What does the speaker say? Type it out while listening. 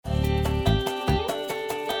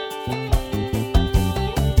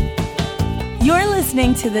You're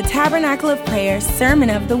listening to the Tabernacle of Prayer Sermon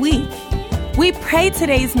of the Week. We pray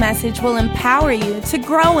today's message will empower you to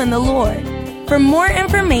grow in the Lord. For more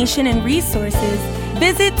information and resources,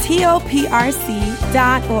 visit toprc.org.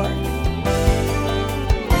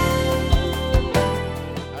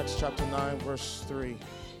 Acts chapter 9, verse 3.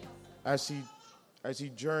 As he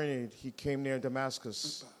journeyed, he came near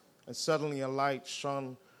Damascus, and suddenly a light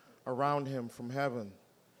shone around him from heaven.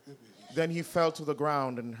 Then he fell to the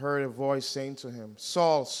ground and heard a voice saying to him,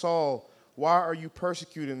 "Saul, Saul, why are you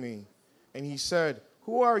persecuting me?" And he said,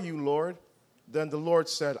 "Who are you, Lord?" Then the Lord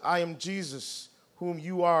said, "I am Jesus, whom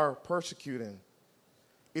you are persecuting.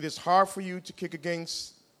 It is hard for you to kick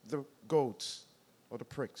against the goats," or the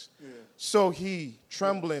pricks. Yeah. So he,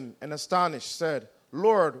 trembling and astonished, said,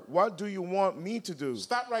 "Lord, what do you want me to do?"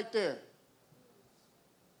 Stop right there.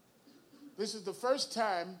 This is the first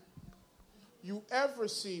time you ever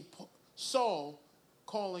see Saul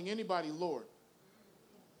calling anybody Lord.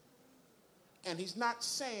 And he's not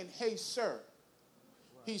saying, "Hey, sir."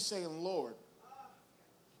 He's saying Lord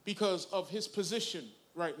because of his position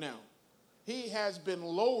right now. He has been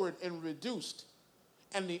lowered and reduced.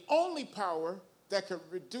 And the only power that could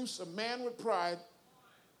reduce a man with pride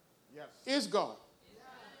is God.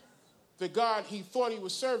 The God he thought he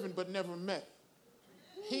was serving but never met.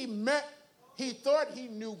 He thought he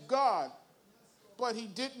knew God, but he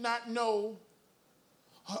did not know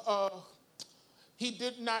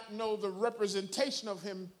the representation of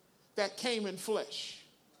him that came in flesh.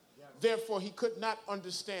 Therefore, he could not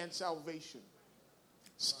understand salvation.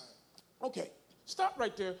 Okay, stop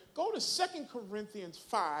right there. Go to 2 Corinthians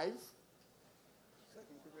 5. 2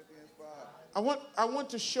 Corinthians 5. I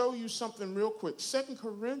want to show you something real quick. 2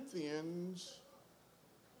 Corinthians.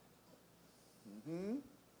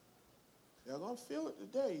 Y'all gonna feel it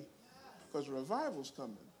today because revival's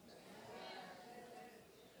coming.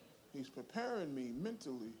 He's preparing me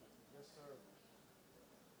mentally. Yes, sir.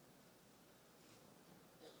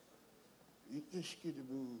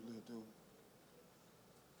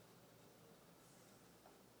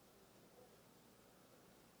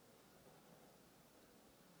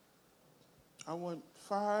 I want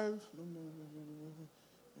 5.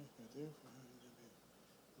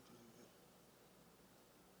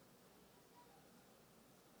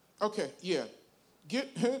 Okay, yeah.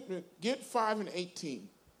 Get 5 and 18.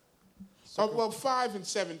 5 and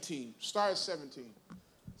 17. Start at 17.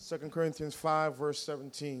 2 Corinthians 5, verse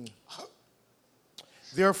 17.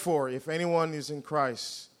 Therefore, if anyone is in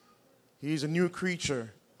Christ, he is a new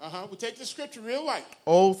creature. We take the scripture real light.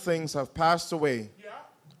 All things have passed away. Yeah.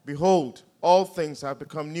 Behold, all things have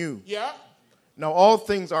become new. Yeah. Now all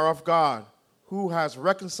things are of God, who has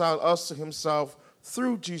reconciled us to himself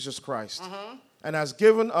through Jesus Christ, and has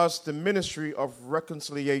given us the ministry of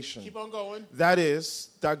reconciliation. Keep on going. That is,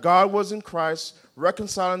 that God was in Christ,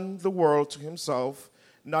 reconciling the world to himself,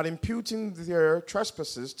 not imputing their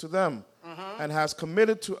trespasses to them, and has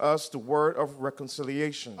committed to us the word of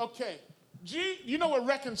reconciliation. Okay. You know what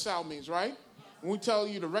reconcile means, right? When we tell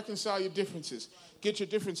you to reconcile your differences, get your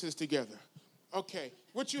differences together. Okay.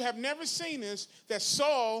 What you have never seen is that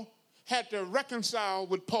Saul had to reconcile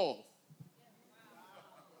with Paul.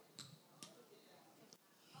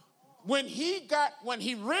 When he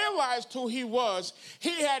realized who he was,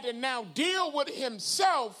 he had to now deal with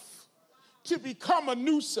himself to become a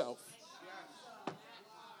new self.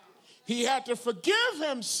 He had to forgive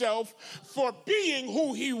himself for being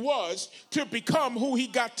who he was to become who he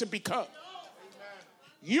got to become.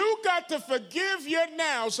 You got to forgive your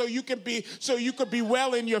now so you could be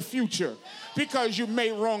well in your future. Because you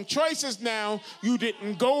made wrong choices now, you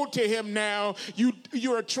didn't go to him now.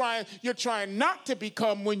 You're trying not to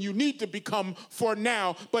become when you need to become for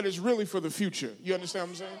now, but it's really for the future. You understand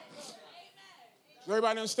what I'm saying? Does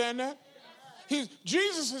everybody understand that?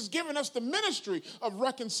 Jesus has given us the ministry of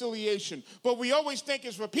reconciliation, but we always think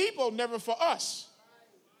it's for people, never for us.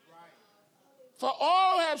 For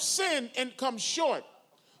all have sinned and come short.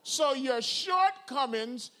 So your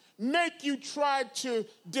shortcomings make you try to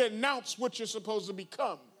denounce what you're supposed to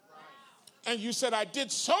become. And you said, "I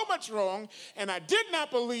did so much wrong, and I did not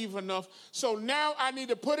believe enough, so now I need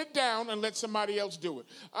to put it down and let somebody else do it.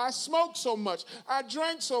 I smoked so much. I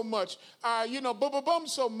drank so much. Bum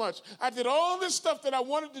so much. I did all this stuff that I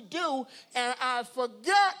wanted to do, and I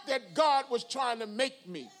forgot that God was trying to make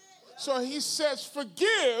me." So he says,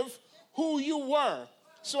 forgive who you were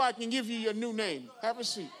so I can give you your new name. Have a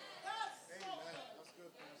seat.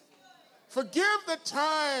 Forgive the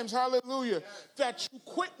times, hallelujah, that you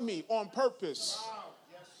quit me on purpose. Wow.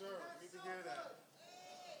 Yes, sir. Need to hear that.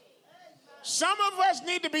 Some of us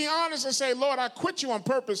need to be honest and say, Lord, I quit you on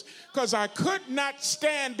purpose because I could not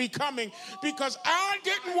stand becoming, because I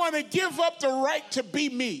didn't want to give up the right to be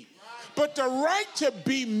me. But the right to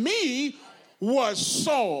be me was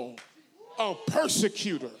Saul, a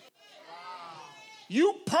persecutor.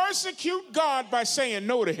 You persecute God by saying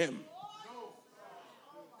no to him.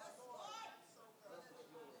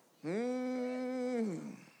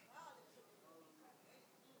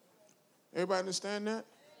 Everybody understand that?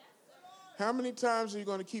 How many times are you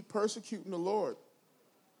going to keep persecuting the Lord?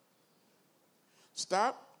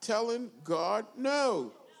 Stop telling God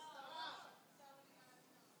no.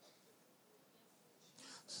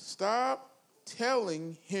 Stop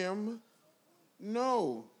telling him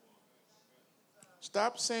no.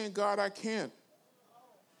 Stop saying, God, I can't.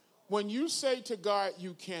 When you say to God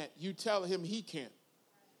you can't, you tell him he can't.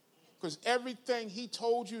 Because everything he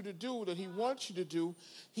told you to do, that he wants you to do,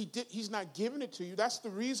 he's not giving it to you. That's the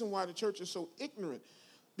reason why the church is so ignorant.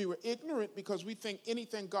 We were ignorant because we think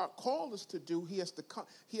anything God called us to do, he has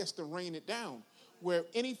to rain it down. Where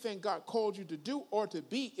anything God called you to do or to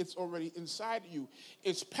be, it's already inside of you.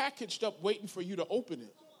 It's packaged up waiting for you to open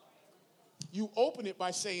it. You open it by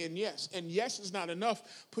saying yes. And yes is not enough.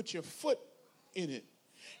 Put your foot in it.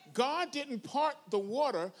 God didn't part the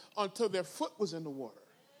water until their foot was in the water.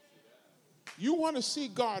 You want to see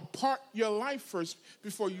God part your life first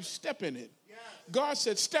before you step in it. God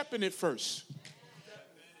said, step in it first.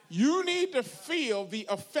 You need to feel the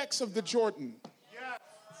effects of the Jordan.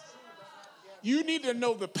 You need to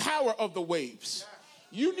know the power of the waves.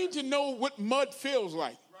 You need to know what mud feels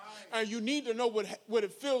like. And you need to know what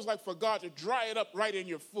it feels like for God to dry it up right in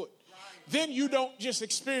your foot. Then you don't just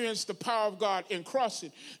experience the power of God in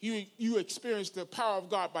crossing. You experience the power of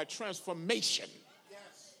God by transformation.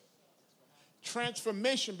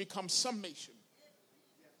 Transformation becomes summation.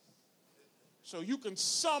 So you can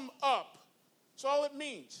sum up. That's all it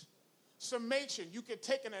means. Summation. You can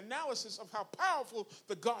take an analysis of how powerful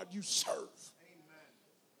the God you serve. Amen.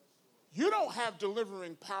 You don't have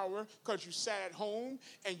delivering power because you sat at home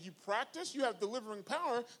and you practice. You have delivering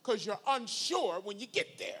power because you're unsure when you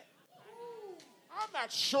get there. I'm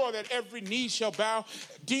not sure that every knee shall bow.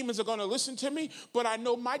 Demons are going to listen to me, but I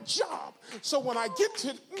know my job. So when I get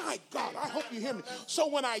to, my God, I hope you hear me. So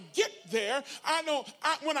when I get there, I know,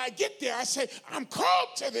 when I get there, I say, I'm called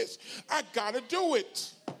to this. I got to do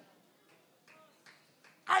it.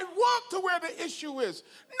 I walk to where the issue is,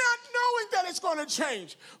 not knowing that it's going to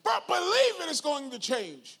change, but believing it's going to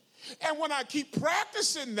change. And when I keep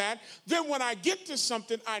practicing that, then when I get to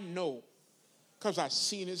something, I know because I've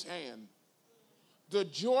seen his hand. The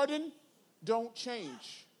Jordan don't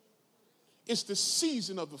change. It's the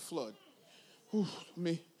season of the flood.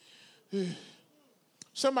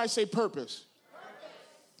 Somebody say purpose.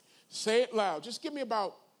 Say it loud. Just give me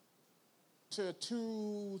about to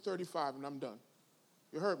 2:35 and I'm done.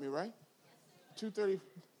 You heard me, right? 2:30.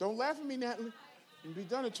 Don't laugh at me, Natalie. You'll be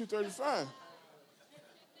done at 2:35.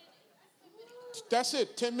 That's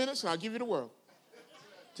it. 10 minutes and I'll give you the word.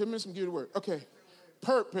 10 minutes and give you the word. Okay.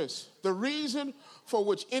 Purpose, the reason for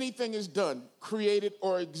which anything is done, created,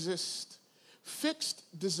 or exists.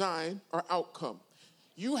 Fixed design or outcome.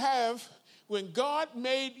 You have, when God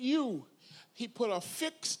made you, he put a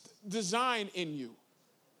fixed design in you.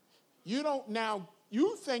 You don't now,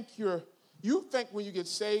 you think when you get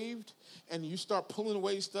saved and you start pulling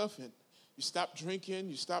away stuff and you stop drinking,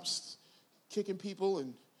 you stop kicking people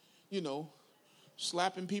and,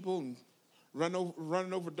 slapping people and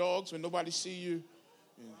running over dogs when nobody see you.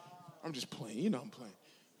 I'm just playing. I'm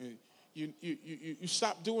playing. You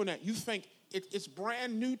stop doing that. You think it's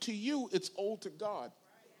brand new to you. It's old to God.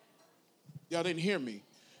 Y'all didn't hear me.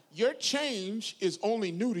 Your change is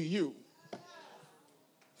only new to you.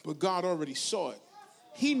 But God already saw it.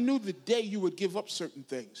 He knew the day you would give up certain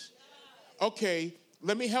things. Okay,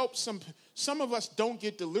 let me help some of us don't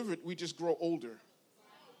get delivered. We just grow older.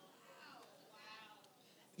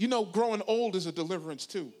 Growing old is a deliverance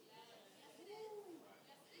too.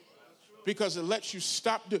 Because it lets you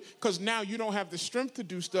stop because now you don't have the strength to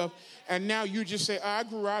do stuff, and now you just say, I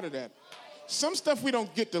grew out of that. Some stuff we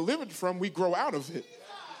don't get delivered from, we grow out of it.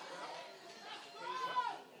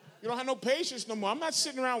 You don't have no patience no more. I'm not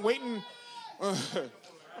sitting around waiting.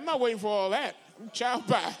 I'm not waiting for all that. I'm child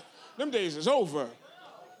by. Them days is over.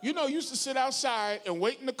 You used to sit outside and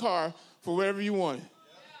wait in the car for whatever you wanted.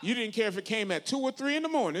 You didn't care if it came at 2 or 3 in the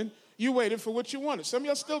morning. You waited for what you wanted. Some of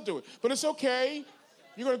y'all still do it, but it's okay.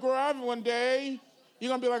 You're going to grow out of it one day. You're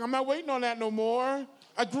going to be like, I'm not waiting on that no more.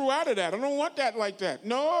 I grew out of that. I don't want that like that.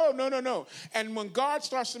 No. And when God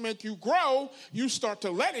starts to make you grow, you start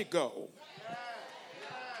to let it go.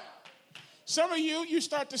 Some of you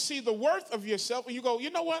start to see the worth of yourself and you go, you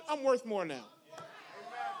know what? I'm worth more now.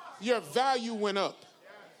 Your value went up.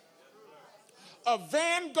 A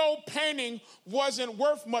Van Gogh painting wasn't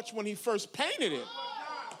worth much when he first painted it.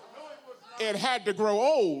 It had to grow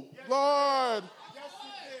old. Lord,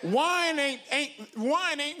 wine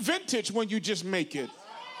ain't vintage when you just make it.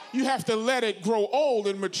 You have to let it grow old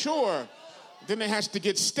and mature. Then it has to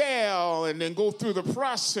get stale and then go through the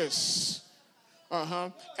process.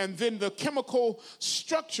 And then the chemical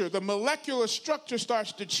structure, the molecular structure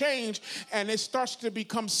starts to change and it starts to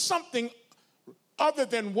become something other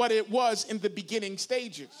than what it was in the beginning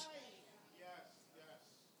stages.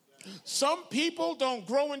 Some people don't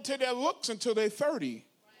grow into their looks until they're 30.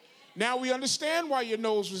 Now we understand why your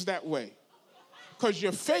nose was that way. Because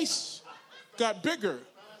your face got bigger.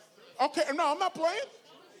 Okay, no, I'm not playing.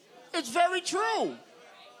 It's very true.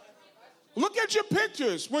 Look at your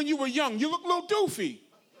pictures when you were young. You look a little doofy.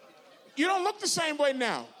 You don't look the same way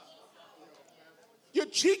now. Your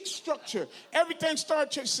cheek structure, everything started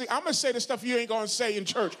to see. I'm going to say the stuff you ain't going to say in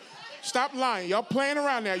church. Stop lying. Y'all playing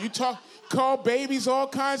around now. You call babies all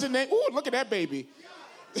kinds of names. Ooh, look at that baby.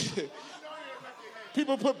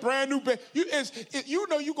 People put brand new baby. You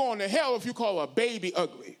know you're going to hell if you call a baby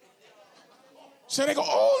ugly. So they go,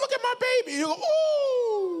 oh, look at my baby. You go,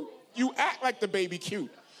 ooh. You act like the baby cute.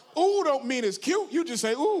 Ooh don't mean it's cute. You just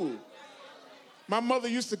say, ooh. My mother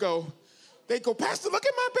used to go, they go, Pastor, look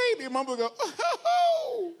at my baby. And Mom would go,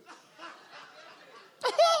 oh.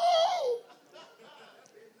 Oh.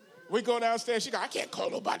 We go downstairs. She go, I can't call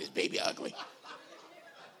nobody's baby ugly.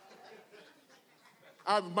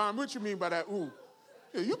 Mom, what you mean by that? Ooh.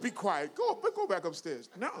 Yeah, you be quiet. Go back upstairs.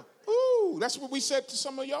 No. Ooh. That's what we said to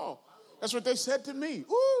some of y'all. That's what they said to me.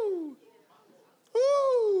 Ooh.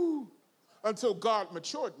 Ooh. Until God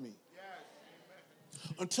matured me.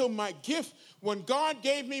 Until my gift, when God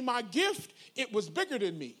gave me my gift, it was bigger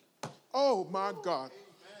than me. Oh, my God.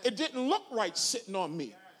 It didn't look right sitting on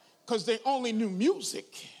me because they only knew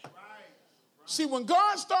music. See, when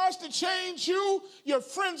God starts to change you, your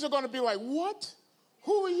friends are going to be like, what?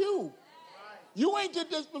 Who are you? You ain't did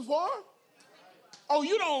this before? Oh,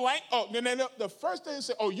 you don't like, then the first thing they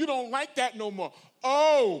say, oh, you don't like that no more.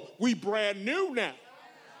 Oh, we brand new now.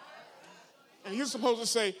 And you're supposed to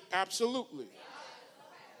say, absolutely.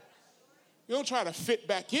 You don't try to fit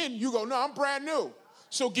back in. You go, no, I'm brand new.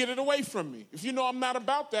 So get it away from me. If you know I'm not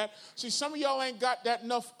about that. See, some of y'all ain't got that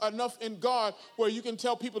enough in God where you can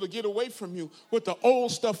tell people to get away from you with the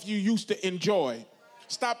old stuff you used to enjoy.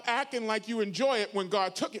 Stop acting like you enjoy it when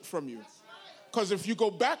God took it from you. Because if you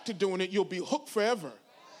go back to doing it, you'll be hooked forever.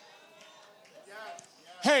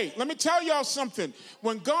 Hey, let me tell y'all something.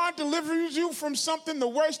 When God delivers you from something, the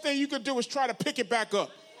worst thing you could do is try to pick it back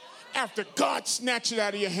up after God snatched it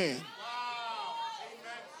out of your hand.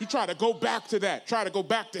 You try to go back to that. Try to go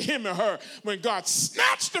back to him or her. When God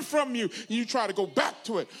snatched it from you, you try to go back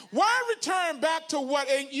to it. Why return back to what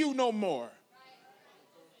ain't you no more?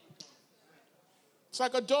 It's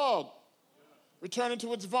like a dog returning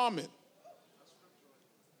to its vomit.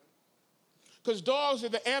 Because dogs are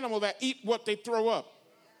the animal that eat what they throw up.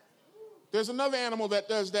 There's another animal that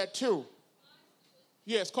does that too.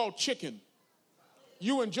 Yeah, it's called chicken.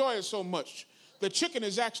 You enjoy it so much. The chicken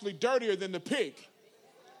is actually dirtier than the pig.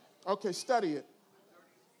 Okay, study it.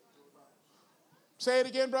 Say it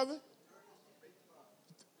again, brother.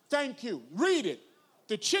 Thank you. Read it.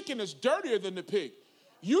 The chicken is dirtier than the pig.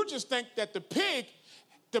 You just think that the pig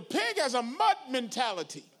has a mud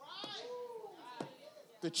mentality.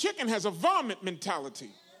 The chicken has a vomit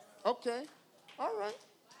mentality. Okay, all right.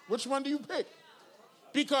 Which one do you pick?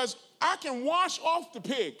 Because I can wash off the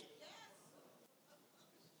pig,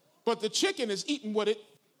 but the chicken is eating what it,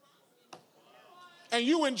 and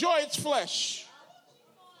you enjoy its flesh.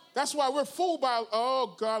 That's why we're fooled by,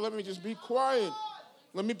 oh God, let me just be quiet.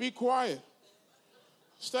 Let me be quiet.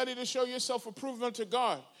 Study to show yourself approved unto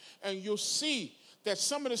God, and you'll see that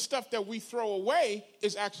some of the stuff that we throw away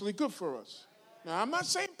is actually good for us. Now, I'm not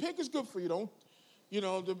saying pig is good for you, don't.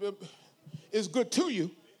 It's good to you.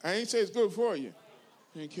 I ain't say it's good for you.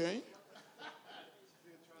 Okay?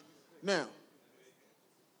 Now,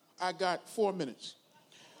 I got 4 minutes.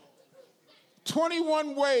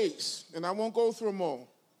 21 ways, and I won't go through them all.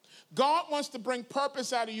 God wants to bring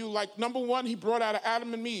purpose out of you. Like, number one, he brought out of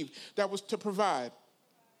Adam and Eve. That was to provide.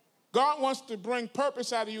 God wants to bring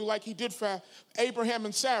purpose out of you like he did for Abraham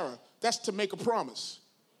and Sarah. That's to make a promise.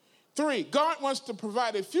 3, God wants to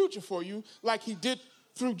provide a future for you like he did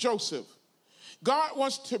through Joseph. God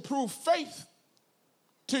wants to prove faith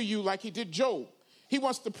to you like he did Job. He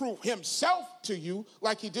wants to prove himself to you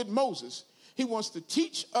like he did Moses. He wants to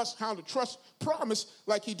teach us how to trust promise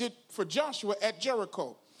like he did for Joshua at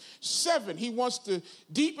Jericho. 7, he wants to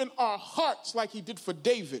deepen our hearts like he did for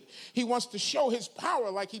David. He wants to show his power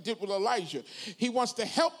like he did with Elijah. He wants to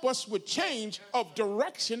help us with change of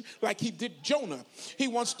direction like he did Jonah. He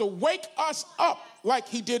wants to wake us up like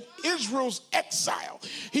he did Israel's exile.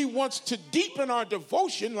 He wants to deepen our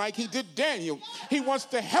devotion like he did Daniel. He wants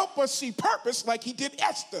to help us see purpose like he did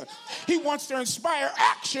Esther. He wants to inspire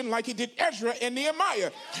action like he did Ezra and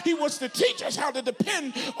Nehemiah. He wants to teach us how to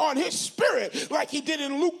depend on his spirit like he did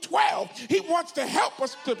in Luke 12. He wants to help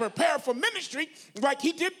us to prepare for ministry like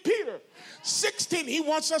he did Peter. 16, he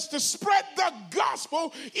wants us to spread the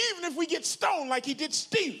gospel even if we get stoned like he did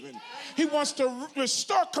Stephen. He wants to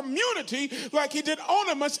restore community like he did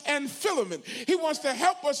Onesimus and Philemon. He wants to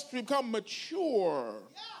help us become mature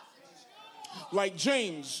like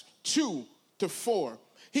James 2-4.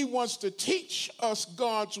 He wants to teach us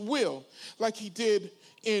God's will like he did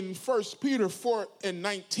in 1 Peter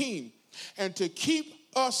 4:19, and to keep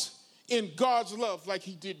us in God's love like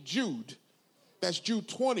he did Jude. That's Jude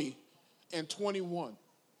 20:21.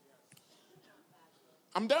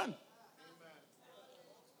 I'm done.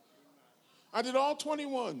 I did all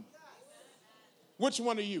 21. Which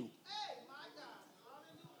one are you?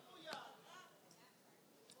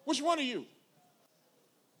 Which one are you?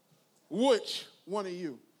 Which one are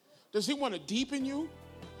you? Does he want to deepen you?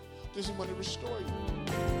 Does he want to restore you?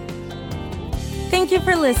 Thank you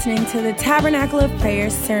for listening to the Tabernacle of Prayer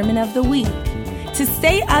Sermon of the Week. To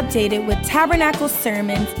stay updated with Tabernacle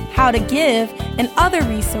sermons, how to give, and other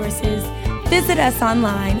resources, visit us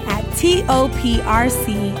online at toprc.org.